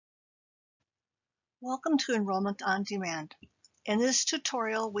Welcome to Enrollment on Demand. In this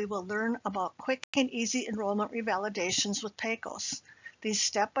tutorial, we will learn about quick and easy enrollment revalidations with PECOS. These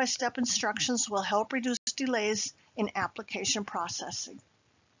step-by-step instructions will help reduce delays in application processing.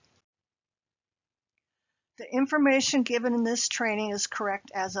 The information given in this training is correct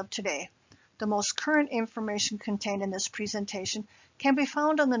as of today. The most current information contained in this presentation can be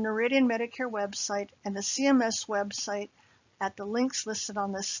found on the Noridian Medicare website and the CMS website at the links listed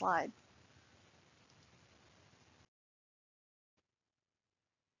on this slide.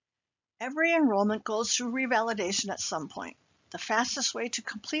 Every enrollment goes through revalidation at some point. The fastest way to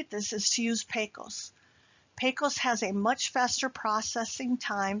complete this is to use PECOS. PECOS has a much faster processing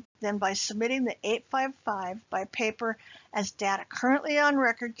time than by submitting the 855 by paper, as data currently on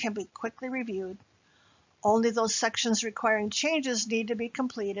record can be quickly reviewed. Only those sections requiring changes need to be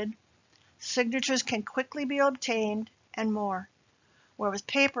completed. Signatures can quickly be obtained, and more. Where with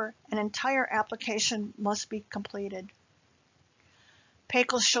paper, an entire application must be completed.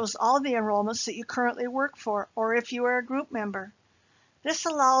 PECOS shows all the enrollments that you currently work for, or if you are a group member. This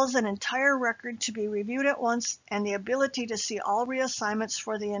allows an entire record to be reviewed at once and the ability to see all reassignments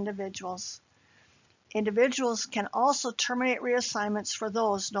for the individuals. Individuals can also terminate reassignments for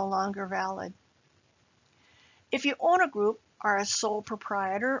those no longer valid. If you own a group, are a sole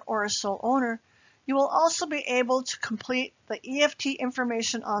proprietor or a sole owner, you will also be able to complete the EFT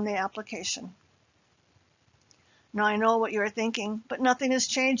information on the application. Now I know what you are thinking, but nothing is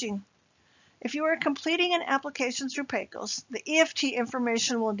changing. If you are completing an application through PECOS, the EFT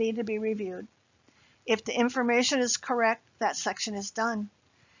information will need to be reviewed. If the information is correct, that section is done.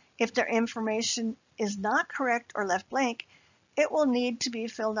 If the information is not correct or left blank, it will need to be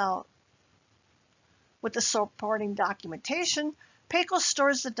filled out. With the supporting documentation, PECOS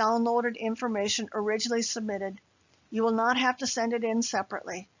stores the downloaded information originally submitted. You will not have to send it in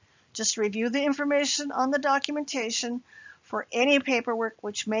separately. Just review the information on the documentation for any paperwork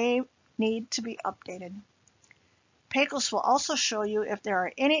which may need to be updated. PECOS will also show you if there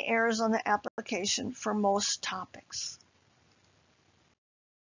are any errors on the application for most topics.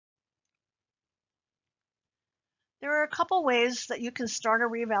 There are a couple ways that you can start a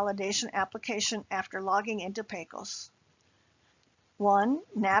revalidation application after logging into PECOS. 1.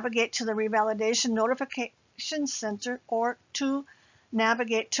 Navigate to the Revalidation Notification Center, or 2.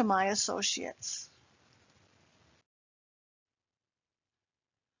 Navigate to My Associates.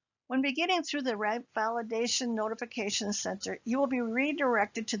 When beginning through the Revalidation Notification Center, you will be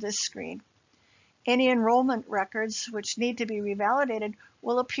redirected to this screen. Any enrollment records which need to be revalidated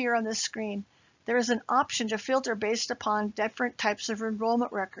will appear on this screen. There is an option to filter based upon different types of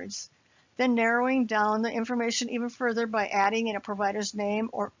enrollment records, then narrowing down the information even further by adding in a provider's name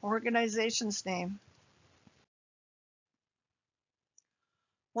or organization's name.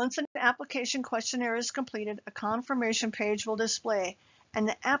 Once an application questionnaire is completed, a confirmation page will display, and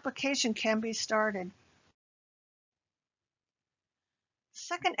the application can be started. The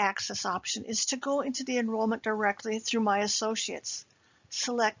second access option is to go into the enrollment directly through My Associates.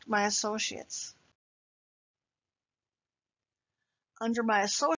 Select My Associates. Under My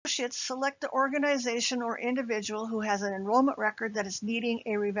Associates, select the organization or individual who has an enrollment record that is needing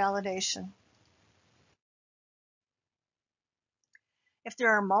a revalidation. If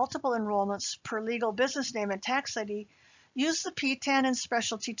there are multiple enrollments per legal business name and tax ID, use the PTAN and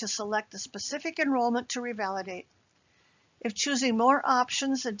specialty to select a specific enrollment to revalidate. If choosing more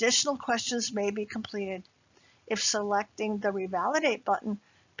options, additional questions may be completed. If selecting the Revalidate button,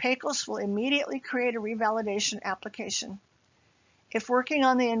 PECOS will immediately create a revalidation application. If working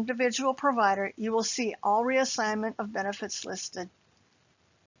on the individual provider, you will see all reassignment of benefits listed.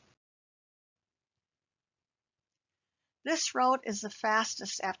 This route is the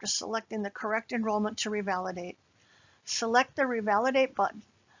fastest after selecting the correct enrollment to revalidate. Select the Revalidate button.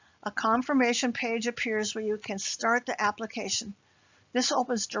 A confirmation page appears where you can start the application. This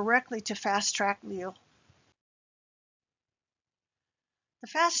opens directly to Fast Track View. The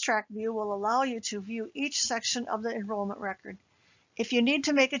Fast Track View will allow you to view each section of the enrollment record. If you need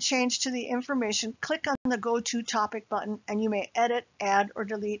to make a change to the information, click on the Go To Topic button and you may edit, add, or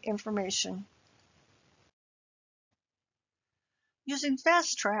delete information. Using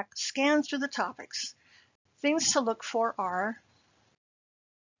Fast Track, scan through the topics. Things to look for are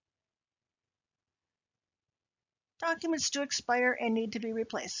documents to expire and need to be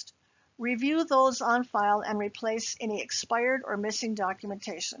replaced. Review those on file and replace any expired or missing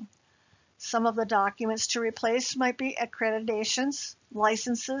documentation. Some of the documents to replace might be accreditations,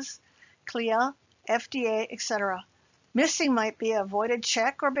 licenses, CLIA, FDA, etc. Missing might be a voided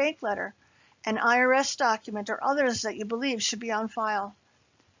check or bank letter, an IRS document, or others that you believe should be on file.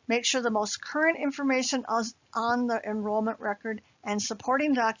 Make sure the most current information on the enrollment record and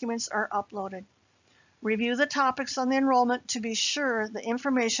supporting documents are uploaded. Review the topics on the enrollment to be sure the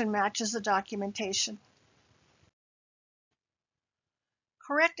information matches the documentation.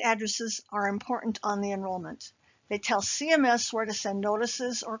 Correct addresses are important on the enrollment. They tell CMS where to send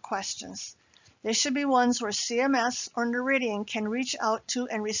notices or questions. They should be ones where CMS or Noridian can reach out to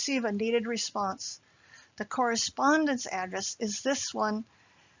and receive a needed response. The correspondence address is this one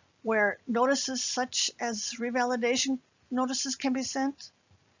where notices such as revalidation notices can be sent.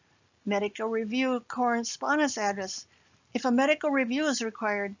 Medical review correspondence address. If a medical review is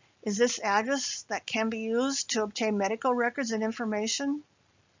required, is this address that can be used to obtain medical records and information?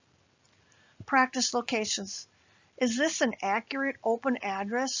 Practice locations. Is this an accurate open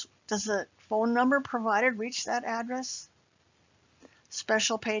address? Does the phone number provided reach that address?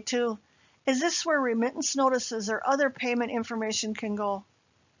 Special pay to. Is this where remittance notices or other payment information can go?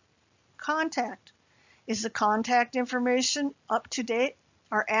 Contact. Is the contact information up to date?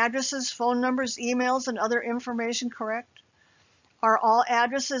 Are addresses, phone numbers, emails, and other information correct? Are all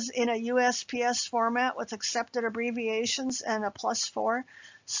addresses in a USPS format with accepted abbreviations and a +4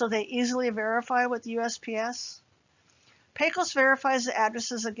 so they easily verify with USPS? PECOS verifies the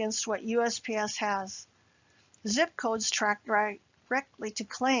addresses against what USPS has. Zip codes track directly to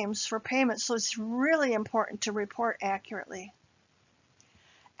claims for payment, so it's really important to report accurately.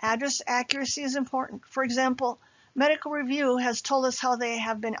 Address accuracy is important. For example, Medical Review has told us how they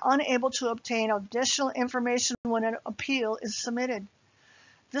have been unable to obtain additional information when an appeal is submitted.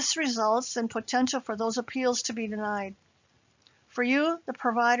 This results in potential for those appeals to be denied. For you, the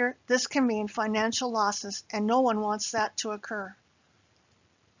provider, this can mean financial losses, and no one wants that to occur.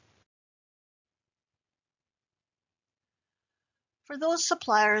 For those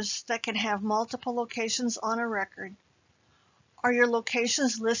suppliers that can have multiple locations on a record, are your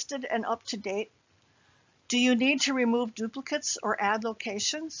locations listed and up to date? Do you need to remove duplicates or add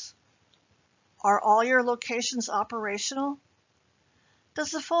locations? Are all your locations operational? Does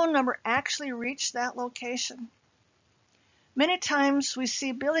the phone number actually reach that location? Many times we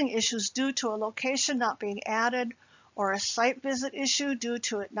see billing issues due to a location not being added or a site visit issue due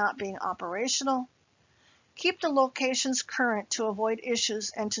to it not being operational. Keep the locations current to avoid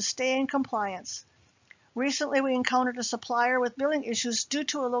issues and to stay in compliance. Recently, we encountered a supplier with billing issues due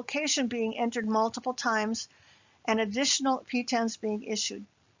to a location being entered multiple times and additional P10s being issued.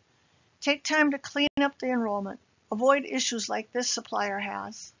 Take time to clean up the enrollment. Avoid issues like this supplier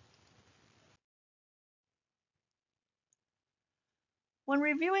has. When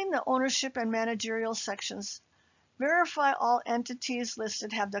reviewing the ownership and managerial sections, verify all entities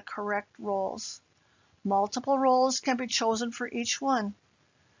listed have the correct roles. Multiple roles can be chosen for each one.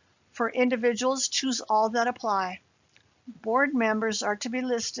 For individuals, choose all that apply. Board members are to be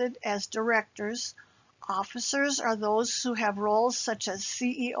listed as directors. Officers are those who have roles such as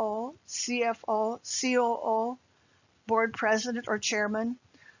CEO, CFO, COO, board president or chairman,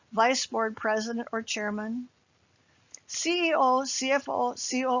 vice board president or chairman. CEO, CFO,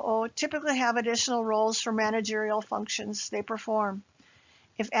 COO typically have additional roles for managerial functions they perform.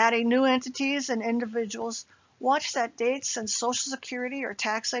 If adding new entities and individuals, watch that dates and Social Security or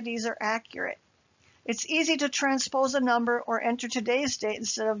tax IDs are accurate. It's easy to transpose a number or enter today's date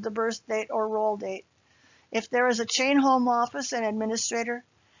instead of the birth date or roll date. If there is a chain home office and administrator,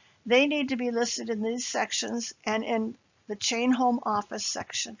 they need to be listed in these sections and in the chain home office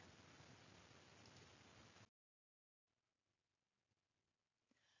section.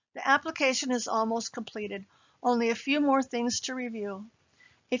 The application is almost completed. Only a few more things to review.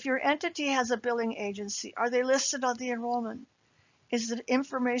 If your entity has a billing agency, are they listed on the enrollment? Is the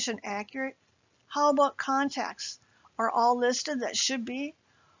information accurate? How about contacts? Are all listed that should be?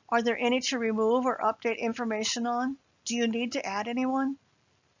 Are there any to remove or update information on? Do you need to add anyone?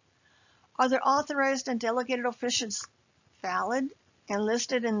 Are there authorized and delegated officials valid and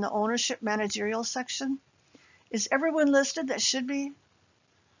listed in the ownership managerial section? Is everyone listed that should be?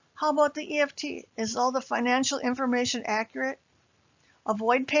 How about the EFT? Is all the financial information accurate?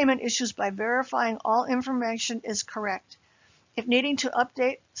 Avoid payment issues by verifying all information is correct. If needing to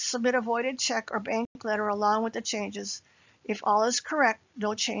update, submit a voided check or bank letter along with the changes. If all is correct,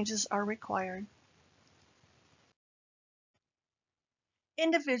 no changes are required.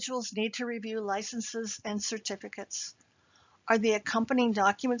 Individuals need to review licenses and certificates. Are the accompanying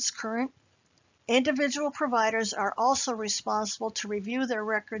documents current? Individual providers are also responsible to review their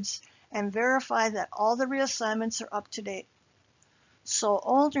records and verify that all the reassignments are up to date. So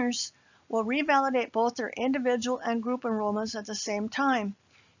owners will revalidate both their individual and group enrollments at the same time,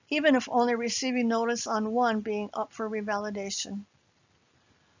 even if only receiving notice on one being up for revalidation.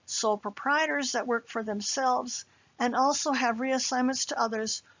 Sole proprietors that work for themselves and also have reassignments to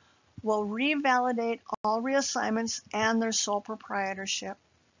others will revalidate all reassignments and their sole proprietorship.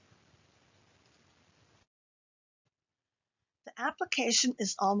 The application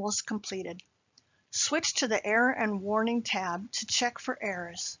is almost completed. Switch to the Error and Warning tab to check for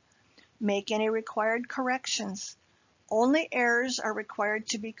errors. Make any required corrections. Only errors are required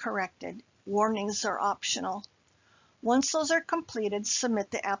to be corrected. Warnings are optional. Once those are completed, submit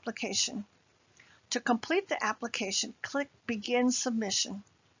the application. To complete the application, click Begin Submission.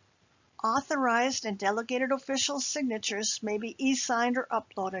 Authorized and delegated officials' signatures may be e-signed or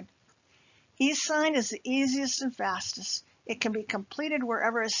uploaded. E-sign is the easiest and fastest. It can be completed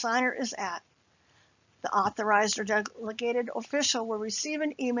wherever a signer is at. The authorized or delegated official will receive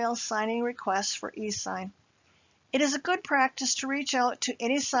an email signing request for e-sign. It is a good practice to reach out to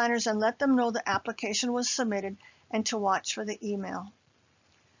any signers and let them know the application was submitted and to watch for the email.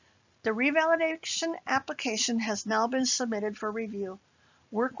 The revalidation application has now been submitted for review.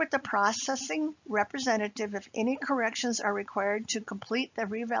 Work with the processing representative if any corrections are required to complete the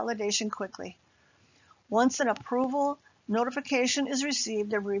revalidation quickly. Once an approval notification is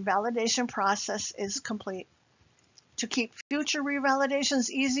received, the revalidation process is complete. To keep future revalidations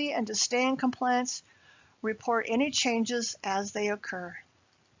easy and to stay in compliance, report any changes as they occur.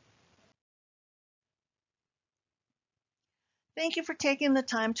 Thank you for taking the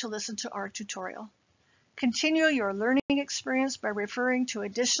time to listen to our tutorial. Continue your learning experience by referring to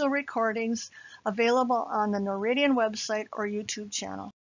additional recordings available on the Noradian website or YouTube channel.